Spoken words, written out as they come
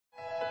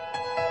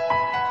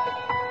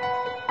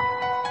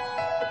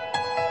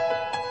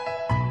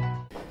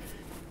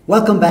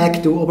Welcome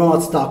back to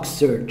Obermatt Stock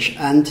Search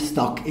and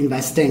Stock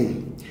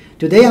Investing.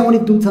 Today I want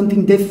to do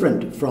something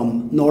different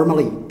from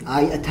normally.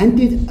 I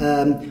attended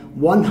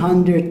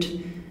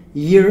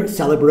 100-year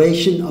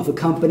celebration of a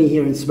company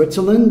here in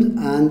Switzerland,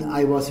 and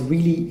I was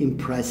really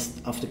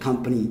impressed of the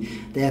company.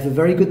 They have a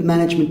very good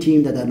management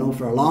team that I know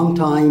for a long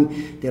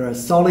time. They're a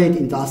solid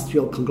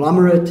industrial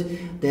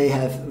conglomerate. They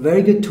have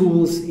very good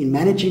tools in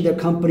managing their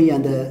company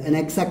and an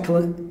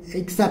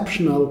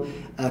exceptional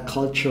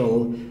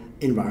cultural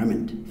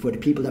environment for the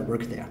people that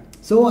work there.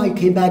 So I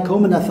came back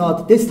home and I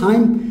thought, this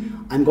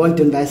time I'm going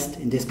to invest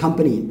in this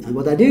company. And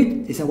what I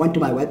did is I went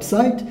to my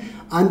website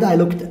and I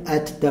looked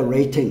at the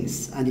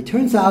ratings. And it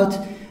turns out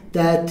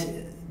that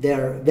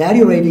their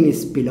value rating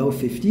is below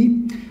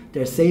 50.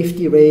 Their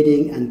safety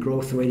rating and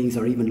growth ratings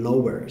are even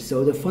lower.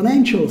 So the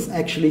financials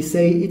actually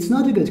say it's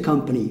not a good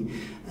company.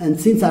 And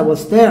since I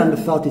was there and I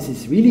thought this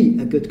is really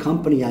a good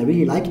company, I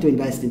really like to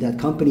invest in that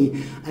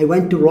company, I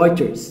went to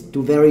Reuters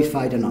to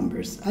verify the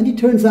numbers. And it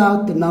turns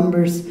out the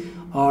numbers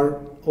are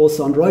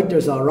also on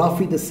Reuters are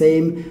roughly the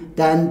same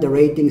than the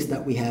ratings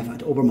that we have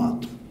at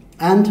Obermatt.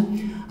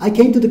 And I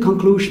came to the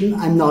conclusion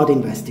I'm not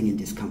investing in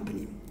this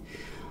company.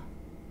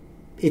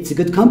 It's a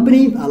good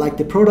company, I like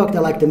the product, I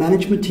like the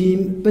management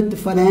team, but the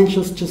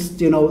financials just,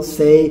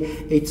 say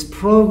it's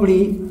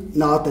probably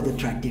not that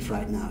attractive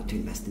right now to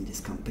invest in this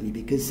company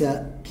because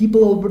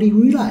people already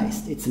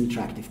realized it's an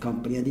attractive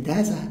company and it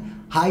has a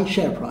high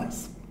share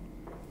price.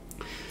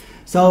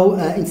 So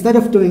instead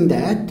of doing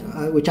that,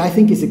 which I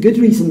think is a good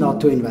reason not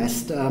to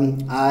invest,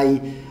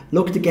 I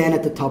looked again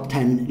at the top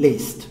 10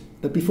 list.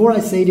 But before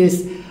I say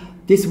this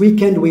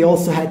weekend we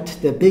also had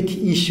the big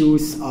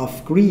issues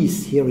of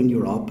Greece here in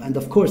Europe, and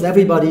of course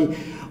everybody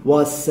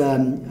was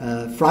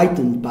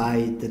frightened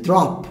by the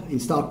drop in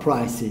stock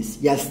prices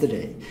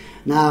yesterday.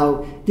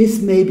 Now this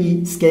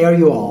maybe scare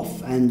you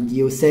off and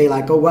you say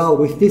like, oh well,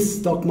 with this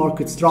stock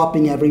market's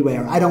dropping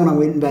everywhere, I don't want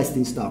to invest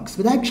in stocks.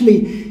 But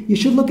actually you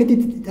should look at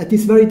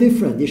this very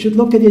different. You should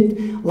look at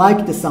it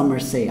like the summer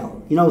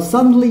sale.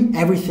 Suddenly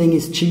everything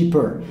is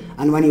cheaper,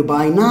 and when you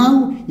buy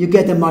now you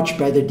get a much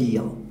better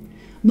deal.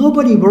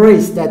 Nobody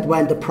worries that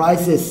when the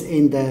prices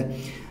in the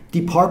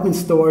department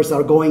stores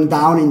are going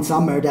down in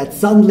summer that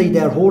suddenly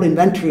their whole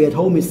inventory at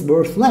home is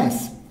worth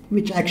less,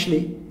 which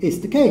actually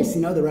is the case.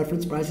 The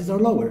reference prices are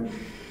lower.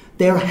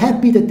 They're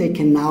happy that they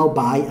can now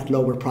buy at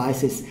lower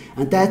prices,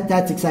 and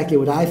that's exactly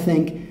what I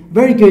think.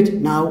 Very good,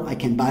 now I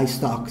can buy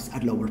stocks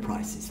at lower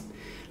prices.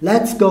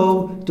 Let's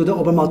go to the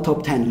Obermatt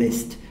Top 10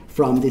 list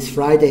from this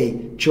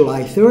Friday,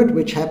 July 3rd,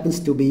 which happens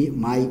to be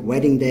my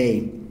wedding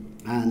day.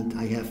 And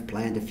I have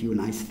planned a few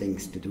nice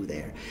things to do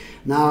there.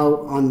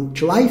 Now, on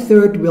July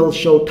 3rd, we'll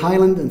show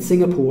Thailand and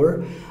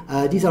Singapore.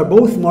 These are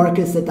both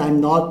markets that I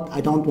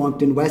don't want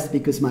to invest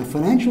because my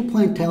financial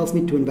plan tells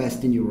me to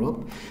invest in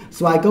Europe.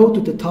 So I go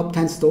to the top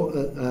 10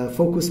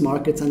 focus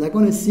markets and I'm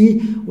going to see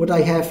what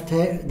I have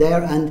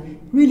there. And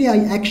really,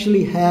 I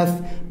actually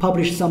have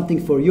published something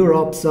for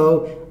Europe.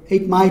 So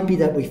it might be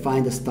that we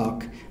find a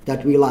stock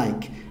that we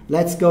like.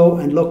 Let's go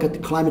and look at the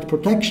climate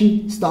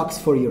protection stocks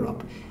for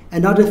Europe.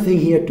 Another thing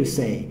here to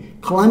say,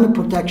 climate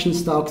protection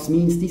stocks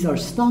means these are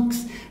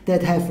stocks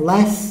that have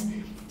less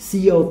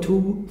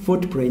CO2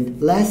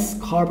 footprint, less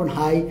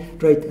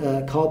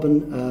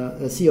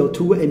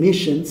CO2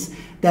 emissions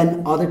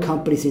than other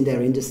companies in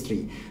their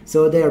industry.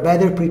 So they are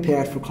better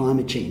prepared for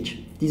climate change.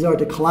 These are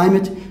the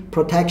climate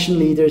protection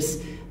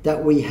leaders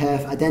that we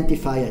have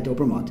identified at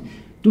Obermatt.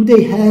 Do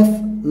they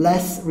have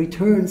less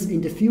returns in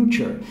the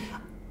future?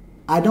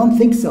 I don't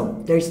think so.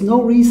 There's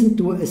no reason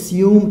to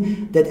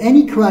assume that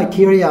any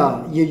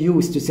criteria you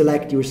use to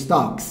select your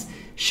stocks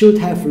should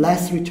have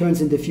less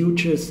returns in the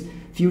future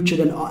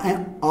than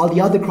all the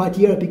other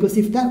criteria, because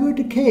if that were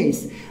the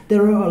case,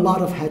 there are a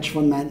lot of hedge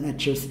fund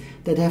managers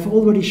that have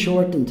already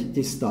shortened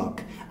this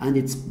stock and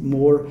it's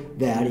more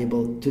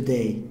valuable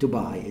today to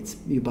buy.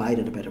 You buy it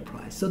at a better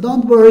price. So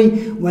don't worry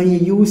when you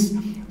use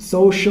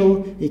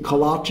social,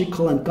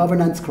 ecological and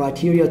governance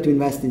criteria to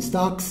invest in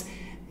stocks.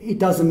 It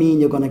doesn't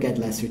mean you're going to get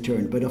less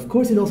return, but of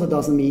course it also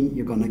doesn't mean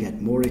you're going to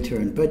get more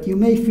return, but you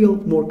may feel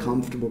more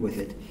comfortable with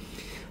it.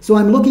 So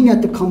I'm looking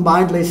at the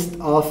combined list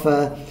of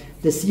the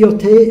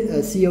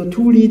CO2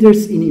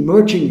 leaders in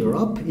emerging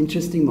Europe,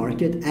 interesting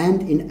market,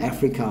 and in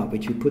Africa,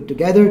 which we put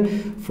together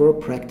for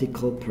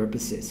practical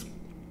purposes.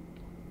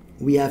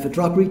 We have a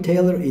drug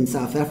retailer in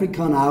South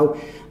Africa now.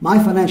 My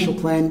financial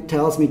plan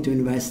tells me to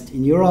invest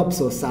in Europe,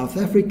 so South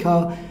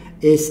Africa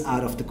is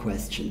out of the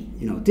question.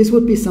 This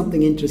would be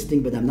something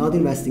interesting, but I'm not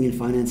investing in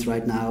finance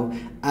right now,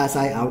 as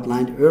I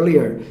outlined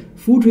earlier.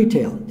 Food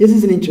retail, this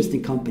is an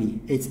interesting company.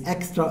 It's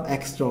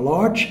extra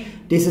large.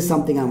 This is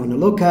something I want to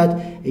look at.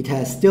 It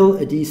has still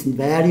a decent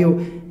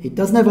value. It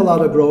doesn't have a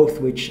lot of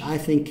growth, which I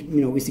think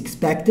is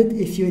expected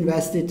if you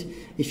invest it.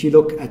 If you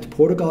look at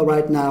Portugal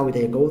right now,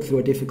 they go through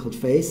a difficult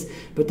phase,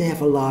 but they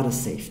have a lot of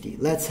safety.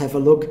 Let's have a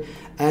look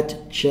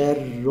at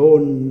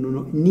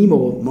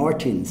Jeronimo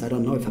Martins. I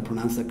don't know if I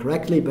pronounced that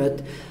correctly,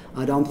 but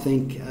I don't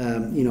think,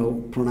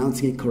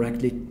 pronouncing it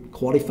correctly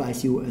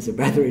qualifies you as a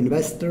better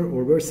investor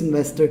or worse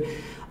investor.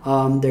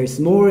 There's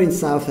more in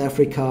South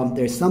Africa.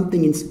 There's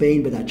something in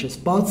Spain, but I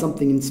just bought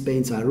something in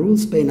Spain, so I rule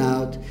Spain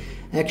out.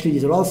 Actually,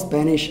 these are all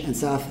Spanish and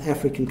South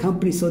African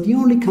companies. So the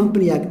only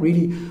company I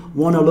really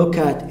want to look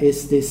at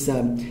is this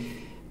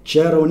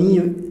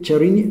Jeronimo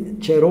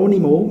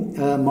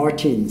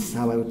Martins,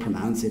 how I would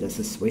pronounce it as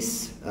a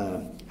Swiss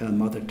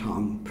mother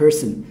tongue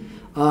person.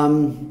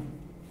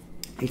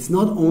 It's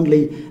not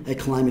only a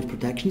climate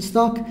protection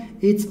stock,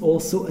 it's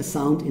also a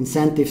sound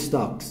incentive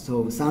stock.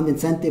 So sound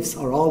incentives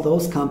are all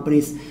those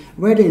companies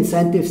where the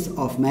incentives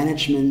of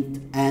management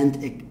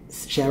and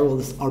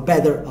shareholders are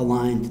better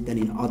aligned than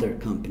in other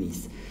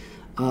companies.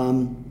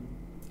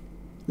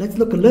 Let's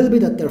look a little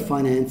bit at their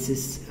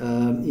finances.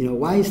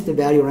 Why is the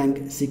value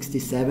rank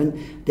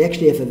 67? They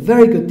actually have a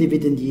very good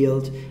dividend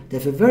yield. They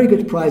have a very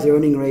good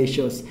price-earning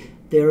ratios.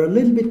 They're a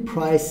little bit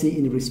pricey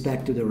in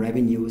respect to the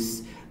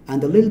revenues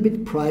and a little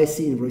bit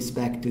pricey in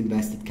respect to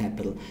invested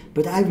capital.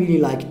 But I really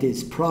like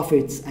this.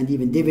 Profits and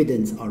even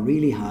dividends are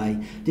really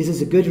high. This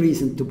is a good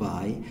reason to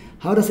buy.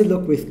 How does it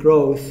look with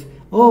growth?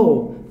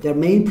 Oh, their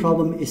main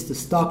problem is the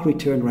stock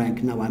return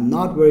rank. Now, I'm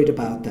not worried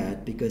about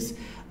that because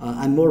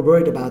I'm more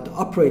worried about the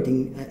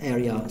operating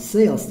area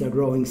sales. They're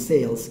growing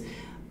sales.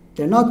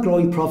 They're not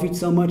growing profits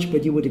so much,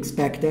 but you would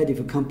expect that if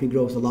a company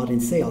grows a lot in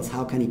sales.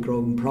 How can it grow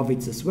in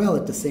profits as well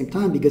at the same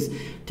time? Because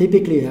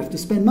typically you have to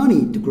spend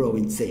money to grow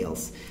in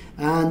sales.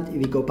 And if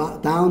we go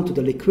back down to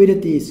the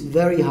liquidity is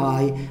very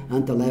high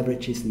and the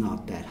leverage is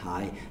not that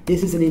high.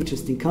 This is an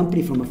interesting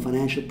company from a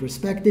financial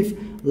perspective.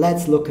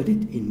 Let's look at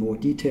it in more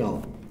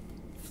detail.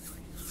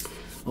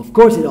 Of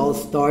course, it all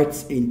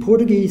starts in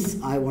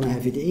Portuguese. I want to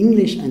have it in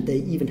English, and they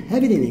even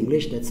have it in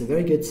English. That's a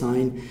very good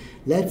sign.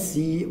 Let's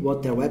see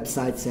what their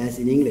website says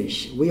in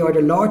English. We are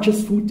the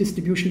largest food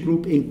distribution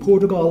group in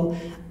Portugal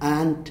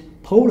and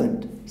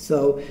Poland.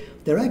 So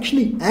they're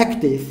actually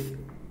active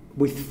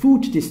with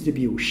food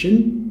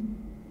distribution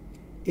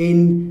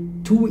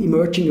in 2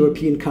 emerging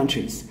European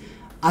countries.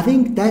 I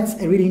think that's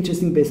a really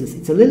interesting business.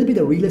 It's a little bit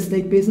a real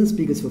estate business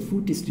because for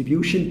food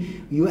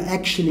distribution, you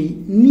actually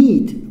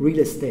need real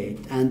estate,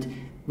 and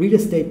real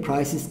estate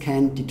prices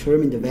can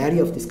determine the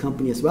value of this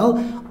company as well.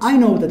 I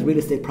know that real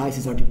estate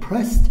prices are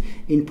depressed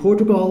in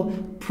Portugal,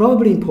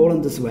 probably in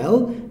Poland as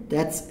well.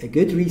 That's a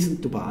good reason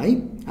to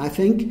buy, I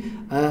think.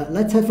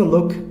 Let's have a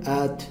look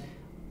at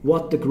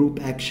what the group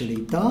actually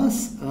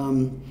does.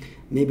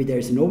 Maybe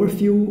there's an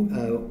overview.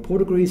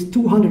 Portugal is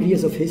 200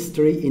 years of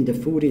history in the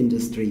food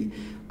industry.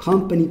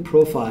 Company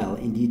profile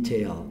in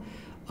detail.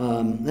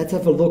 Let's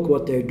have a look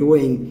what they're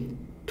doing.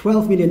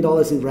 $12 million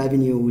in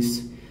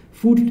revenues,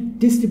 food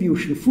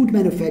distribution, food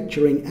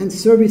manufacturing and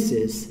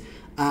services,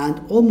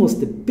 and almost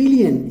 $1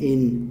 billion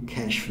in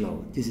cash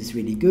flow. This is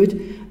really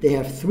good. They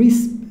have 3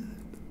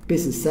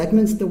 business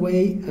segments the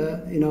way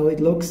it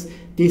looks.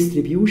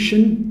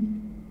 Distribution,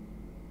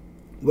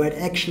 where it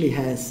actually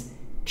has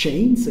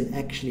chains, so it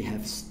actually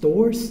has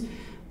stores.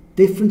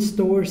 Different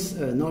stores,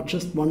 not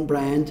just one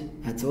brand.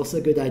 That's also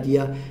a good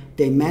idea.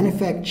 They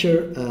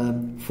manufacture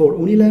for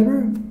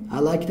Unilever. I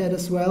like that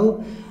as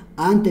well.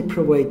 And they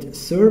provide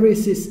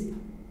services.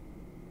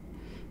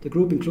 The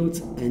group includes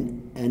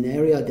an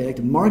area direct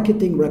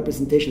marketing,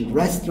 representation,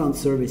 restaurant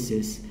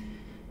services,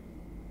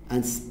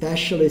 and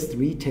specialist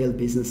retail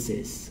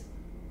businesses.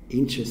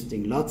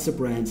 Interesting. Lots of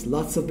brands,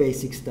 lots of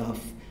basic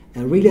stuff.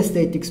 A real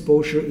estate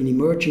exposure in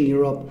emerging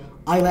Europe.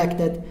 I like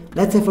that.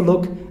 Let's have a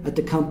look at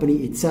the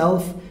company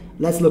itself.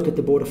 Let's look at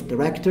the board of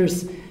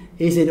directors.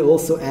 Is it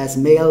also as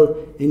male,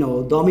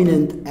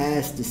 dominant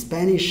as the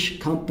Spanish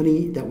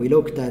company that we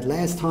looked at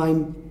last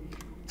time?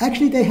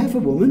 Actually, they have a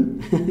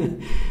woman.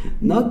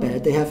 Not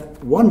bad. They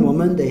have one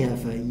woman. They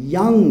have a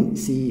young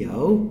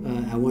CEO.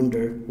 I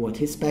wonder what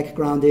his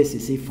background is.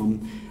 Is he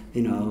from,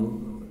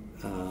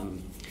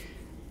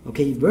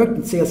 okay, he worked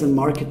in sales and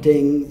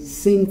marketing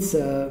since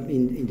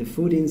in the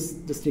food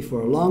industry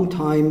for a long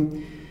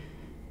time,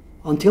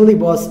 until he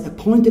was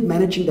appointed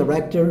managing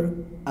director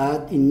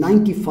in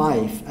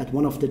 '95 at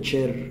one of the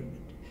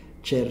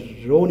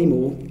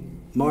Jeronimo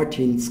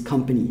Martins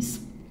companies.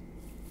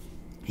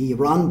 He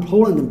ran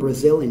Poland and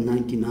Brazil in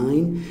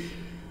 '99,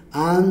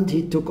 and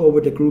he took over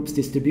the group's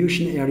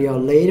distribution area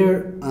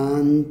later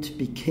and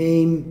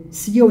became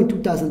CEO in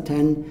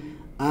 2010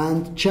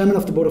 and chairman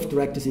of the board of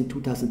directors in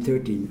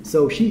 2013.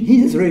 So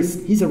he's a risk.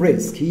 He's a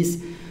risk. He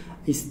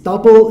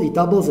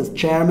doubles as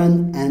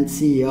chairman and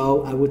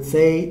CEO. I would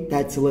say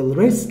that's a little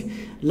risk.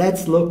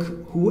 Let's look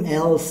who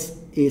else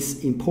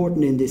is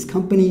important in this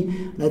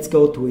company. Let's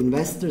go to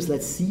investors.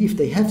 Let's see if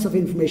they have some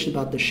information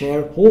about the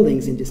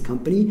shareholdings in this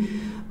company.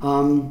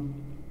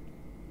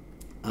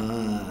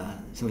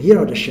 So here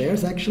are the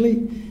shares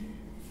actually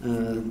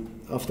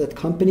of that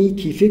company.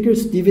 Key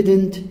figures,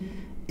 dividend,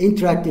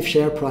 interactive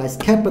share price,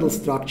 capital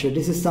structure.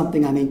 This is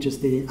something I'm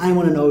interested in. I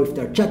want to know if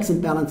there are checks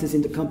and balances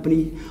in the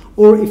company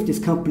or if this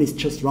company is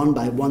just run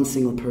by one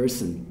single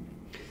person.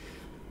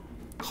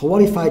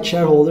 Qualified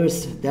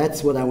shareholders,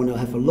 that's what I want to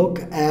have a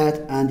look at,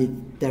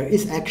 and there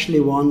is actually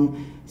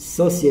one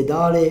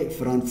Sociedade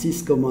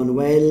Francisco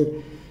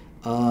Manuel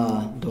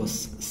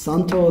dos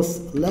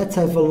Santos. Let's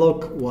have a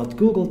look what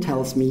Google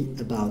tells me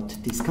about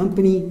this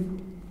company.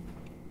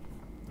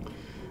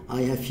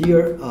 I have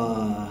here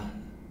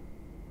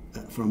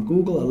from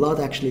Google, a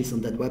lot actually is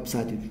on that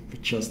website we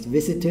just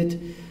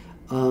visited.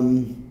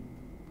 Dos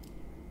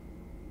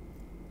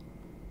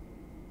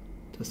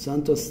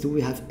Santos, do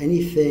we have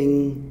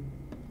anything?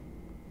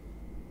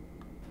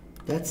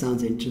 That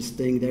sounds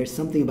interesting. There's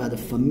something about a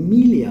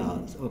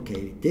familia.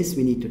 Okay, this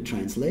we need to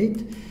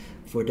translate.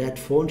 For that,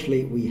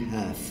 fortunately, we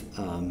have,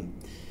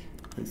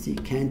 let's see,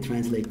 can't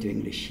translate to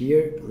English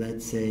here.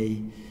 Let's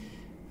say,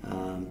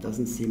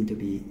 doesn't seem to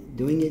be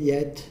doing it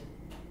yet.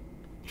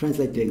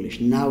 Translate to English.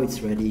 Now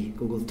it's ready.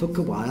 Google took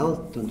a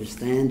while to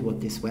understand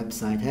what this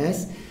website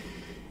has.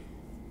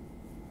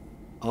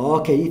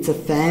 Okay, it's a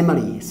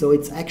family. So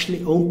it's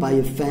actually owned by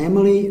a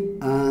family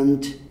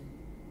and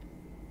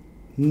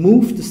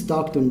moved the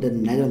stock to the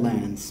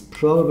Netherlands.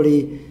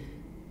 Probably,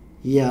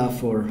 yeah,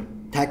 for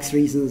tax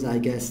reasons, I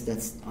guess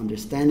that's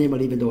understandable,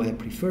 even though I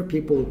prefer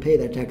people who pay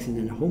their taxes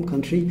in their home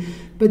country.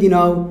 But you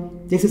know,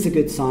 this is a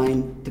good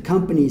sign. The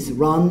company is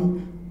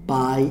run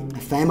by a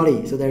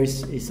family, so there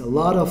is a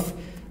lot of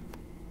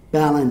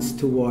balance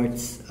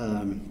towards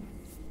the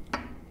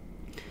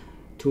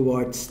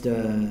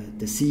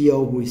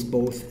CEO, who is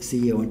both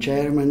CEO and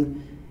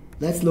chairman.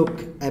 Let's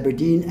look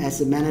Aberdeen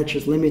Asset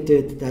Managers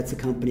Limited. That's a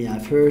company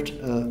I've heard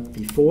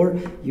before.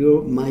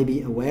 You might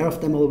be aware of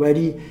them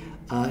already.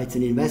 It's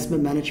an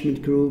investment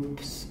management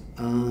group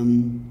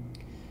from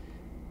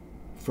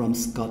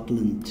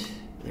Scotland.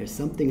 There's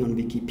something on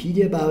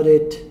Wikipedia about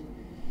it.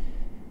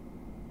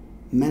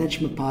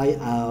 Management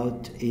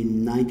buyout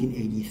in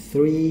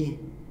 1983.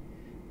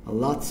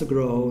 Lots of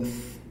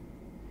growth.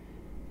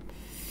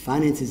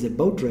 Finance is a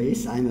boat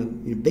race. I'm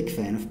a big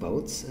fan of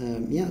boats.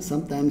 Yeah,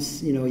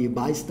 sometimes you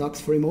buy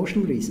stocks for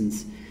emotional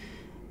reasons,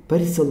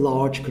 but it's a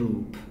large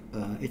group.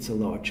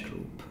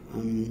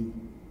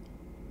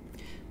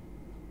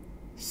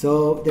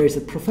 So there's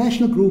a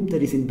professional group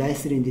that is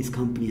invested in this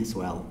company as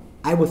well.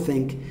 I would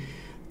think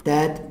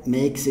that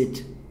makes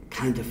it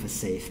kind of a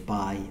safe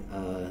buy.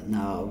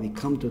 Now we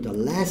come to the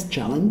last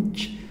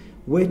challenge,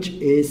 which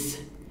is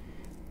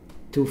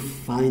to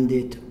find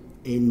it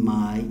in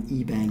my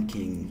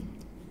e-banking.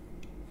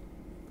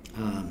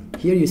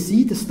 Here you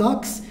see the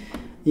stocks.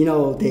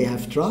 They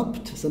have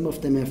dropped. Some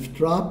of them have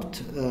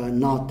dropped.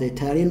 Not the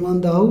Italian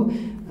one though.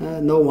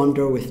 No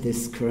wonder with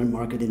this current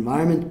market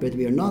environment, but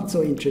we are not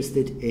so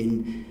interested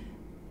in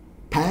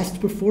past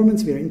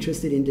performance. We are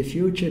interested in the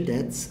future.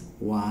 That's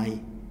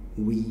why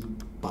we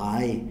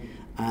buy.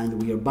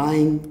 And we are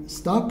buying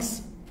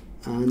stocks,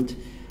 and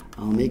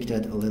I'll make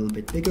that a little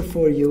bit bigger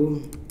for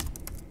you.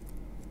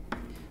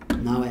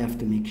 Now I have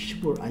to make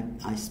sure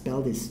I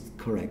spell this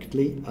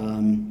correctly.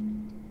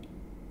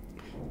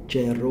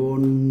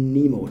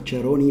 Jeronimo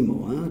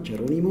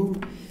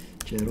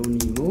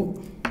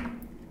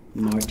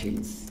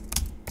Martins.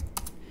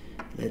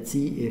 Let's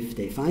see if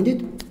they find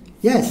it.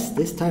 Yes,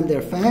 this time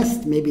they're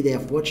fast. Maybe they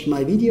have watched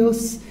my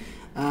videos,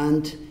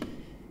 and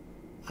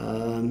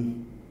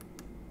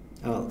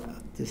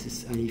this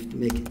is, I need to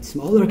make it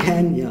smaller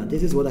again. Yeah,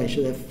 this is what I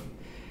should have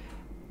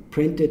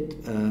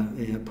printed,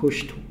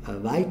 pushed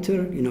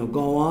weiter.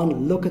 Go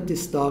on, look at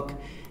this stock.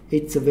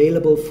 It's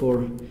available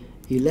for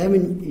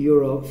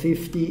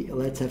 €11.50.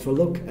 Let's have a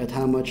look at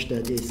how much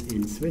that is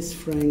in Swiss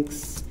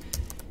francs,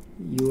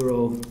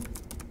 euro.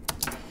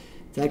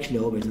 It's actually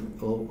always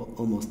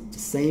almost the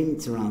same.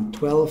 It's around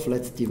 12.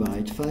 Let's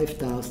divide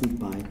 5,000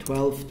 by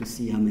 12 to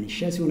see how many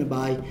shares you want to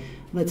buy.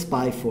 Let's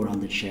buy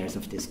 400 shares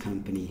of this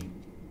company.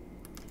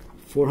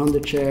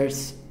 400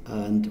 shares,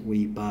 and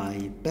we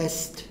buy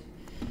best.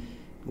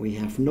 We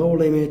have no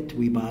limit.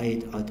 We buy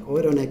it at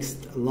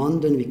Euronext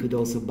London. We could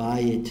also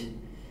buy it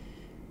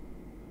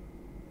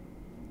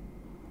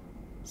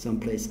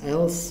someplace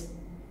else.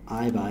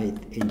 I buy it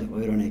in the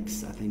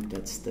Euronext. I think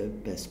that's the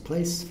best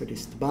place for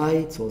this to buy.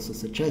 It's also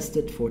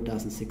suggested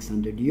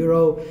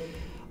 €4,600,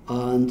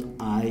 and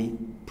I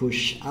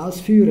push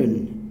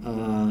ausführen.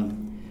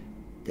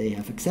 They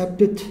have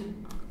accepted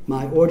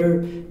my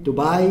order to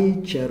buy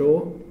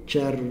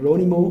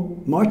Jeronimo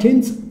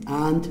Martins,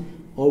 and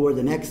over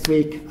the next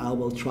week I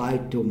will try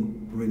to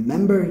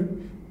remember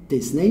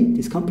this name,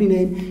 this company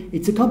name.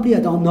 It's a company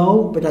I don't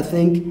know, but I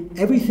think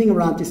everything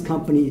around this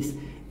company is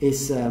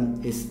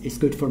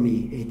good for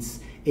me. It's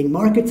in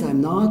markets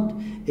I'm not.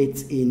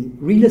 It's in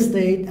real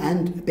estate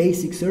and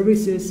basic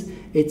services.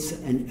 It's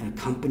a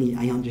company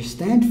I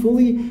understand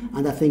fully,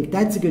 and I think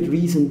that's a good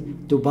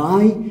reason to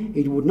buy.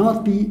 It would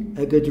not be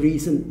a good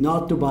reason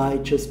not to buy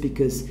just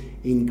because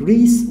in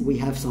Greece we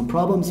have some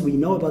problems. We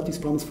know about these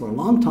problems for a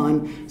long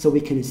time, so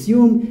we can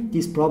assume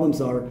these problems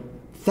are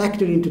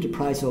factored into the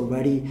price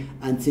already,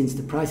 and since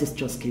the prices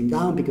just came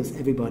down because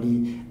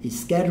everybody is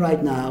scared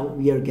right now,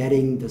 we are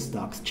getting the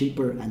stocks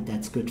cheaper, and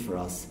that's good for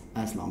us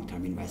as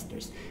long-term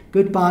investors.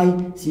 Goodbye,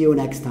 see you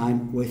next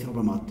time with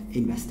Obermatt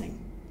Investing.